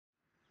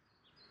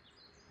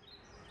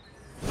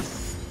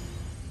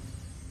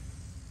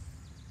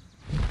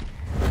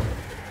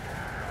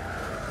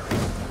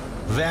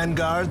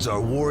Vanguards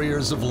are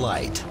warriors of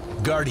light,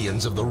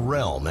 guardians of the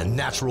realm and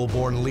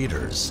natural-born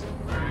leaders.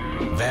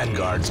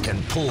 Vanguards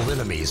can pull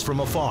enemies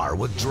from afar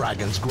with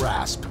Dragon's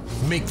Grasp,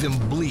 make them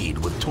bleed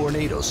with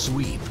Tornado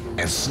Sweep,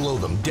 and slow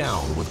them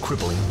down with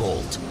Crippling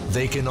Bolt.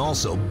 They can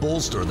also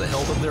bolster the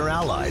health of their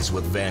allies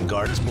with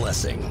Vanguard's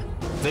Blessing.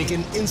 They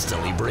can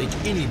instantly break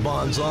any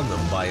bonds on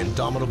them by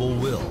Indomitable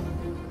Will,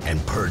 and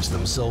purge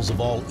themselves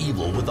of all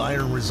evil with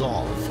Iron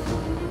Resolve.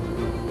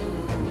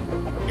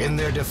 In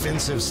their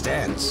defensive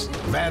stance,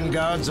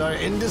 Vanguards are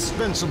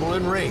indispensable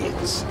in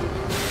raids.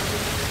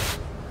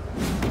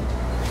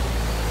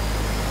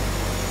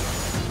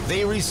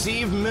 They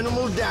receive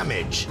minimal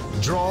damage,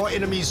 draw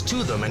enemies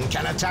to them, and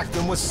can attack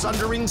them with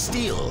Sundering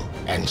Steel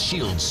and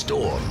Shield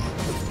Storm.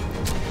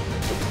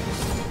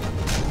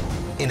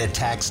 In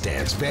attack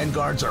stance,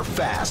 Vanguards are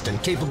fast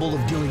and capable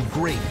of dealing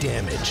great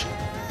damage.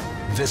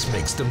 This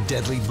makes them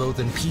deadly both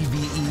in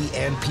PvE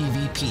and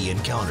PvP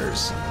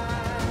encounters.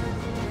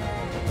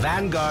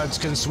 Vanguards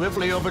can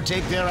swiftly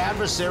overtake their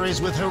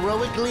adversaries with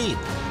Heroic Leap,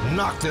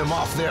 knock them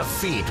off their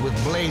feet with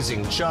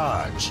Blazing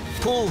Charge,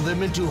 pull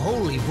them into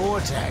Holy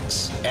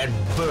Vortex, and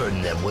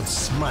burn them with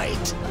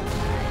Smite.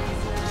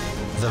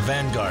 The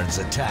Vanguard's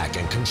attack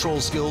and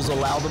control skills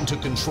allow them to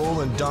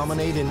control and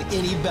dominate in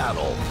any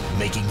battle,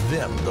 making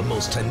them the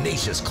most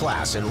tenacious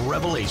class in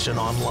Revelation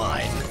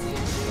Online.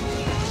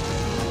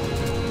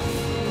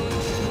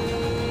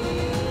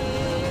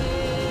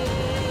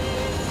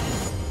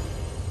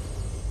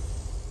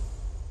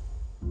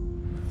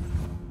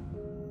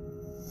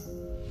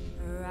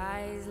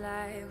 Rise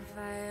like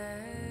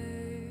fire.